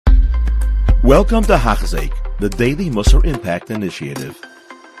Welcome to Hachzik, the Daily Musar Impact Initiative.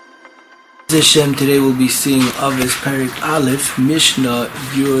 Hashem, today we'll be seeing Avos Perek Aleph, Mishnah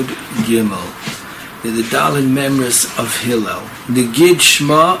Yud Gimel. They're the Daled members of Hillel. The Gid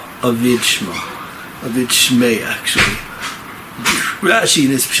Shma, Avid Shma. Avid Shmei, actually. Rashi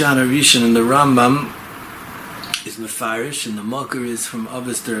in his Pshat HaRishon and the Rambam is Mefarish, and the Makar is from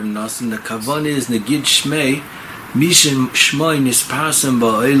Avos Derem Nasan. The Kavan is Negid Shmei, Mishem Shmai Nisparsam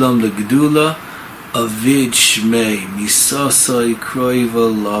Ba'olam L'Gedula, Avid Shmei, Misasai Kroiva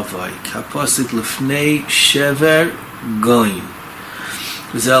Lavai, Kapasik Lefnei Shever Goin.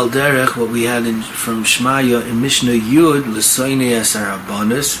 Zal Derech, what we had from Shmaya in Mishnah Yud, L'Soine Asar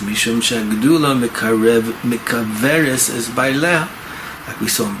Abanus, Mishum Shagdula Mikaveres as Baileh, like we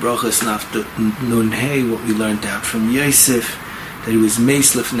saw in Brachas Nafta Nun Hey, what we learned out from Yosef, that he was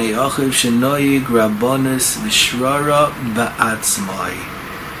Meis Lefnei Achiv Shenoyig Rabbanus Vishrara Ba'atzmai.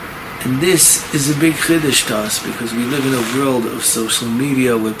 And this is a big chiddush to us because we live in a world of social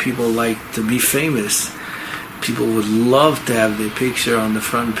media where people like to be famous. People would love to have their picture on the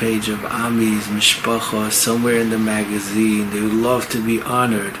front page of Ami's Mishpacha, somewhere in the magazine. They would love to be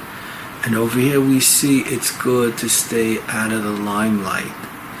honored. And over here we see it's good to stay out of the limelight.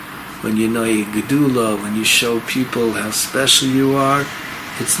 When you know your gedula, when you show people how special you are,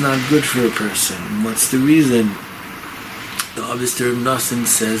 it's not good for a person. And what's the reason? The Avos Derem Nasan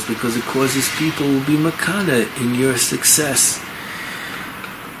says because it causes people to be makana in your success.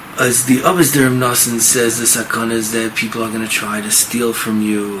 As the Avos Derem Nasan says, the sakana is that people are going to try to steal from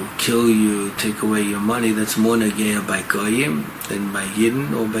you, kill you, take away your money. That's more nageya by goyim than by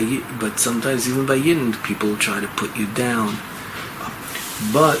yidden, but sometimes even by yidden, people try to put you down.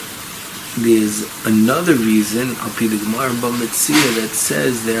 But there's another reason, Al Pi the Gemara B'Metzia, that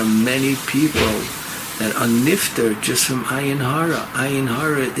says there are many people that are nifter just from ayin hara. Ayin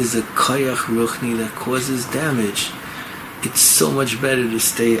hara is a koyach ruchni that causes damage. It's so much better to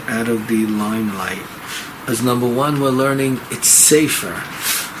stay out of the limelight. As number one, we're learning it's safer.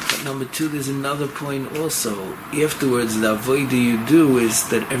 But number two, there's another point also. Afterwards, the avodah you do is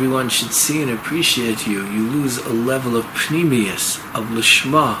that everyone should see and appreciate you. You lose a level of pnimius, of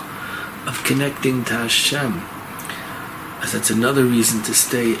lishma, of connecting to Hashem. As that's another reason to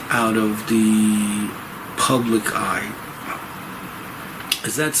stay out of the public eye.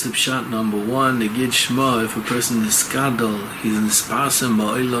 As that's the pshat number one, the Gid Shma, if a person is skadol, he's in the sparsam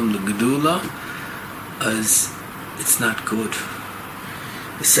ba'olam l'gedula, as it's not good.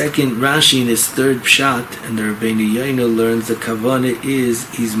 The second, Rashi in his third pshat, and the Rabbeinu Yaina learns the kavana is,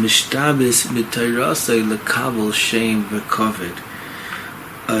 he's mishtabis mitayrasai l'kabel shem v'kovid.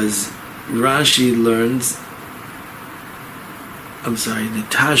 As Rashi learns, the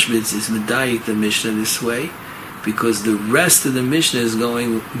Tashbitz is medayik the Mishnah this way, because the rest of the Mishnah is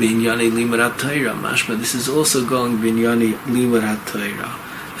going Binyani Limud HaTorah. Mashma, this is also going Binyani Limud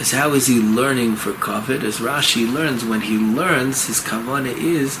HaTorah. As how is he learning for kavod? As Rashi learns, when he learns, his kavana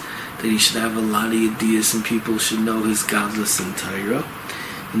is that he should have a lot of ideas and people should know his gadlus and Torah.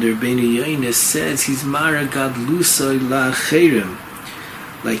 And the Rabbeinu Yaina says he's Mara Gadlusoi La'acherim.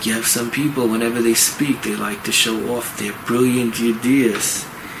 Like you have some people, whenever they speak, they like to show off their brilliant ideas.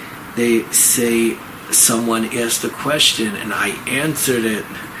 They say, someone asked a question and I answered it.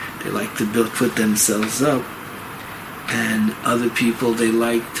 They like to put themselves up. And other people, they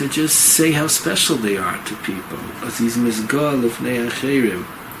like to just say how special they are to people. Aziz Mizgal Lefnei Acherim.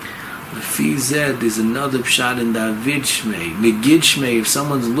 Lefi Zed, there's another pshat in David Shmei. Megid Shmei, if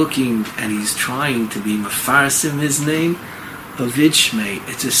someone's looking and he's trying to be Mefarsim his name, Avid Shmei,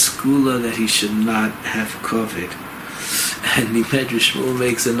 it's a skula that he should not have covered. And the Medrash Shmuel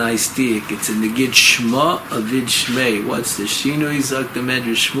makes a nice diak. It's in the Gid Shma Avid Shmei. What's the Shinoi Zak the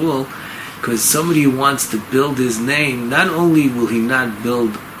Medrash Shmuel? Because somebody who wants to build his name, not only will he not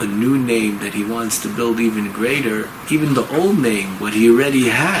build a new name that he wants to build even greater, even the old name, what he already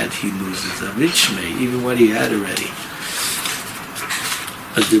had, he loses. Avid Shmei, even what he had already.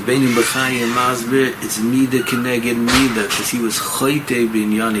 As the Benim B'chai and Masber, it's Mida Keneged Mida, because he was Choyte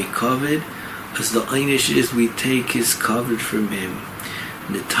Binyani Kovid. As the Einish is, we take his covered from him.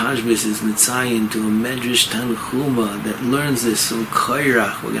 And the Tashbis is Mitzayin to a Medrash Tanchuma that learns this from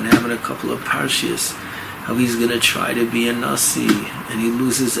Kairach. We're going to have in a couple of Parshias how he's going to try to be a Nasi, and he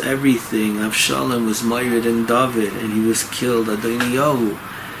loses everything. Avshalom was married in David, and he was killed. Adoniyahu.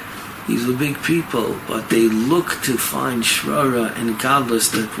 These were big people, but they looked to find Shrara and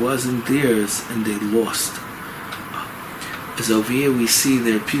Gadlus that wasn't theirs, and they lost. As over here we see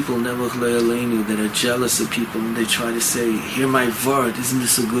there are people that are jealous of people, and they try to say, hear my word, isn't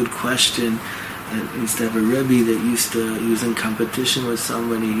this a good question? And he used to have a Rebbe that he was in competition with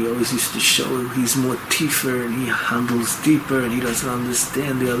someone, and he always used to show he's more tiefer and he handles deeper and he doesn't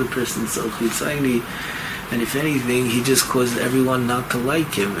understand the other person's so chutzaini. And if anything, he just caused everyone not to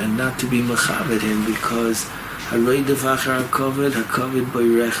like him and not to be mechavet him, because haroi devachar hakoved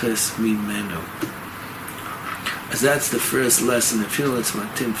boireches mimenu. As that's the first lesson. If it's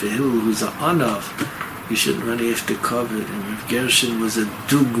matim for Hillel, who's an anav, you shouldn't run after covet. And Rav Gershon was a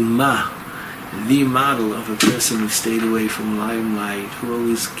dugma, the model of a person who stayed away from limelight, who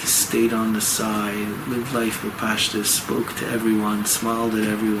always stayed on the side, lived life with pashtus, spoke to everyone, smiled at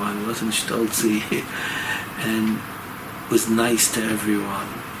everyone, wasn't stolzi, and was nice to everyone.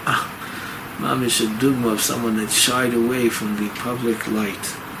 Mamish a dugma of someone that shied away from the public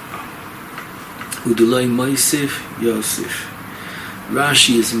light. Udulay Moisif Yosef.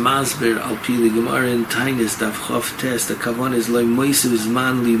 Rashi is Masber al Pili Gemara in Tainis Dav Chof Test. The Kavan is like Moisef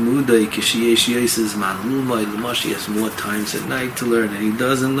Zman Limudai Kishiyesh Yosef Zman Lumay. The Moshe has more times at night to learn, and he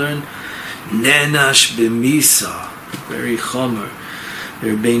doesn't learn. Nenash B'misa. Very chomer.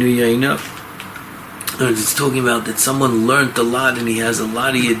 Rabbeinu Yaina. It's talking about that someone learned a lot and he has a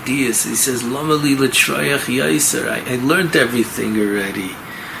lot of ideas. He says, Lama li l'trayach yaiser. I learned everything already.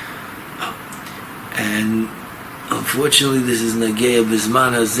 And unfortunately, this is Nageya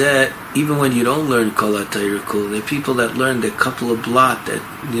Bizman Hazeh. Even when you don't learn Kol HaTorah Kul, there are people that learned a couple of blot that,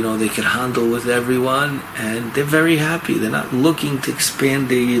 they can handle with everyone, and they're very happy. They're not looking to expand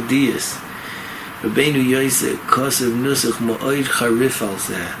their ideas. Rabbeinu Yosef, Kosev Nusach Mo'oid Charif Al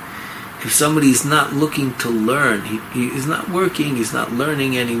Zeh. If somebody's not looking to learn, he is not working, he's not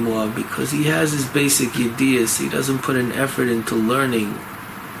learning anymore because he has his basic ideas. He doesn't put an effort into learning.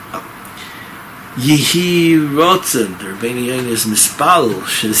 Yehi rotzen, the Rabbeinu Yain is mispal,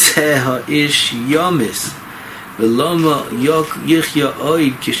 shezeh ha'ish yomis, v'loma yok yichya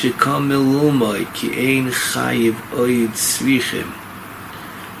oid kishekam milumai, ki ein chayiv oid svichim.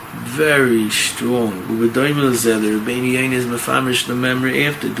 Very strong. U'v'doimel zeh, the Rabbeinu Yain is mefamish the memory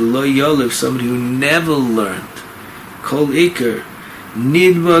after, the lo yoliv, somebody who never learned, kol iker,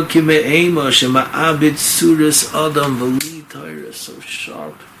 nidma kime'ema, shema'abit suras adam, v'li Torah, so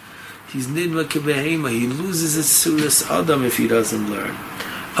sharp. He's nidma kebehema. He loses his suras adam if he doesn't learn.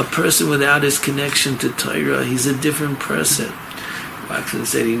 A person without his connection to Torah, he's a different person. Waxman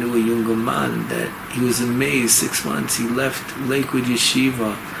said he knew a younger man that he was amazed. 6 months he left Lakewood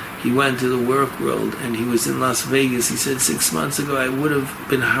Yeshiva. He went to the work world and he was in Las Vegas. He said 6 months ago I would have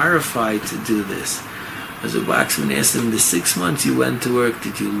been horrified to do this. As a Waxman asked him, the 6 months you went to work,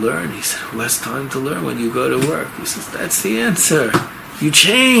 did you learn? He said, who has time to learn when you go to work? He says, that's the answer. You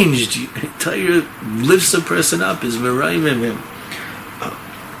changed. Torah lifts a person up, is merayim him.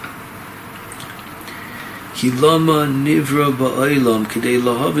 Hilama nivra ba'olam k'dei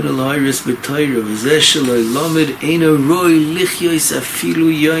lahavin al-hayris b'Torah v'zeh shaloi lamed eino roi lichyos afilu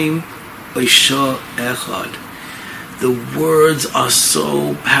yom oisha echad. The words are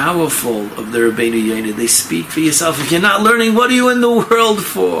so powerful of the Rabbeinu Yaina. They speak for yourself. If you're not learning, what are you in the world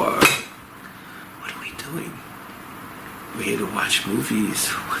for? We're here to watch movies.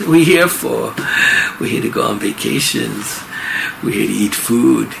 What are we here for? We're here to go on vacations. We're here to eat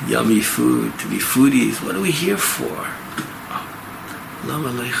food, yummy food, to be foodies. What are we here for? Lama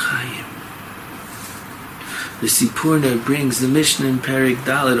Leichayim. The Sipurna brings the Mishnah in Perik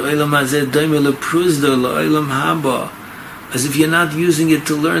Dalet, Oilam Hazeh Doime Lepruzdo La'olam Haba. As if you're not using it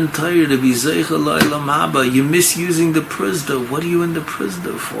to learn Torah, to be Zeicha La'olam Haba. You're misusing the Pruzdo. What are you in the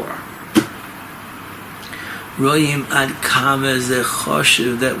Pruzdo for? Royim ad kama ze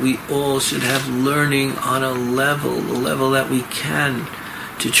choshev, that we all should have learning on a level, the level that we can,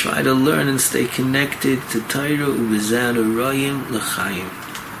 to try to learn and stay connected to Torah ubezanu royim l'chaim.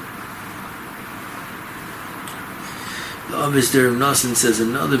 The Avos der Rav Nosson says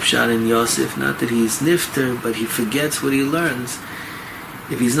another pshat in Yosef, not that he's nifter, but he forgets what he learns.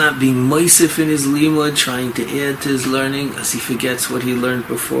 If he's not being moisif in his limud, trying to add to his learning, as he forgets what he learned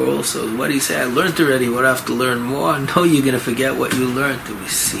before also. What do you say? I learned already, what I have to learn more? No, you're going to forget what you learned. And we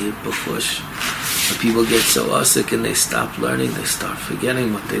see it b'chush. When people get so asik and they stop learning, they start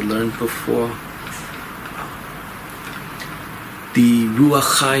forgetting what they learned before. The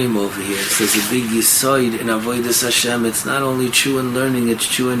Ruach Chaim over here says a big yisoid in Avodas Hashem. It's not only true in learning, it's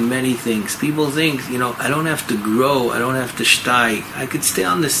true in many things. People think, I don't have to grow, I don't have to steig. I could stay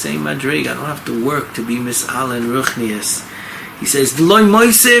on the same madrig. I don't have to work to be mis'al and ruchnius. He says, L'loy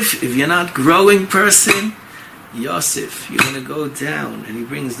moisif, if you're not growing person, Yosef, you're going to go down. And he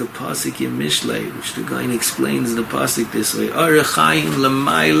brings the pasuk in Mishlei, which the guy explains the pasuk this way. Arechaim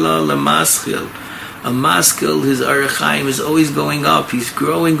l'mayla l'maschil. A maskil, his arachaim is always going up. He's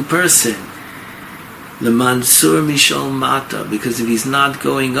growing person. Lemansur mishal mata, because if he's not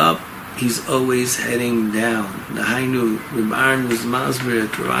going up, he's always heading down. The Hainu, Reb Aaron was masber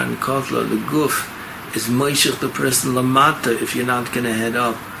at Ran Kotla, the guf is moishach the person lamata if you're not going to head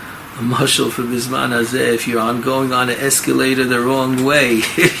up. A mashal for Bizman Hazeh, if you're going on an escalator the wrong way,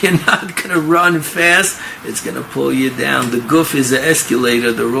 if you're not going to run fast, it's going to pull you down. The guf is an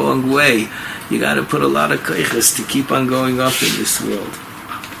escalator the wrong way. You got to put a lot of koiches to keep on going up in this world.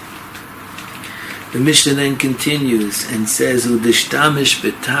 The Mishnah then continues and says, Udishtamish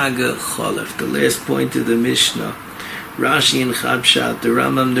betaga cholef. The last point of the Mishnah, Rashi and Chabshat, the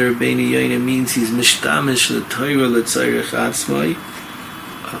Rambam der Rabbeinu Yoina means he's mishtamish l'toira l'tzairich atzmai.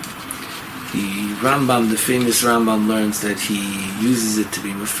 The Rambam, the famous Rambam, learns that he uses it to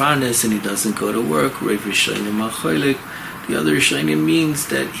be mefarnes and he doesn't go to work. Rav Rishonim acholik. The other Rishonim means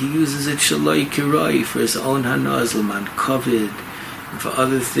that he uses it shaloi kiroi for his own hanaz l'man kovid and for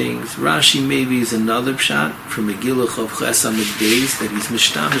other things. Rashi maybe is another pshat from Megillah Chav Ches Amud Beis that he's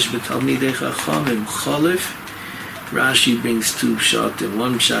mishtamish b'talmidei chachamim cholif. Rashi brings two pshat and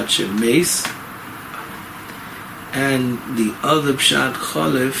one pshat shemeis. And the other pshat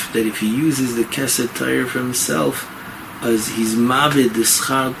cholif, that if he uses the keset Torah for himself, as he's mabed the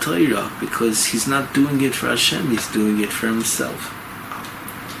schar Torah, because he's not doing it for Hashem, he's doing it for himself.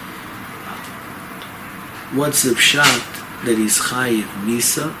 What's the pshat that he's chayiv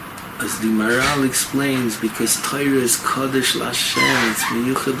misa? As the Maral explains, because Torah is kodesh l'Hashem, it's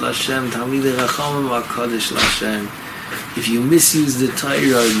miyuchad l'Hashem, talmidei chachamim are kodesh l'Hashem. If you misuse the Torah,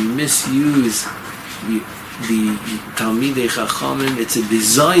 you misuse the Talmidei Chachamim, it's a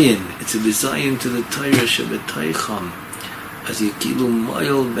bizayin to the Torah shebetaycham, as Yekilu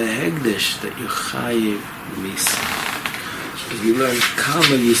Moyel Behegdish, that you chayiv misa. As we learn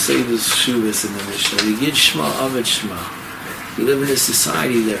Kama Yisayvus Shuvas in the Mishnah, we get Shema Avad Shema. We live in a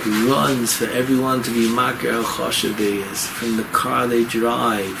society that runs for everyone to be Makar al Choshaveyas, from the car they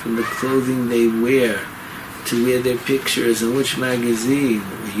drive, from the clothing they wear, to where their pictures and which magazine.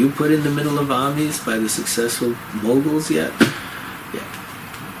 Were you put in the middle of armies by the successful moguls yet? Yeah.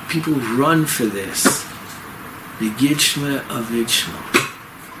 People run for this. The Gidshma of Gidshma.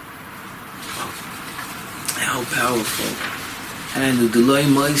 How powerful. And the Delay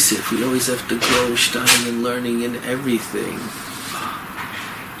Moisif, we always have to grow studying and learning in everything.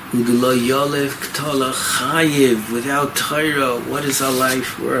 Udelay Yolev Ktola Chayiv, without Torah, what is our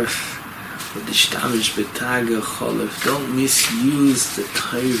life worth? Don't misuse the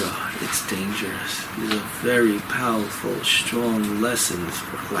Torah. It's dangerous. These are very powerful, strong lessons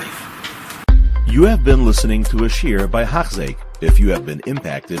for life. You have been listening to a shir by Hachzeik. If you have been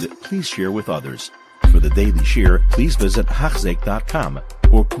impacted, please share with others. For the daily shir, please visit Hachzeik.com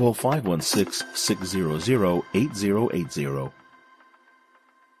or call 516-600-8080.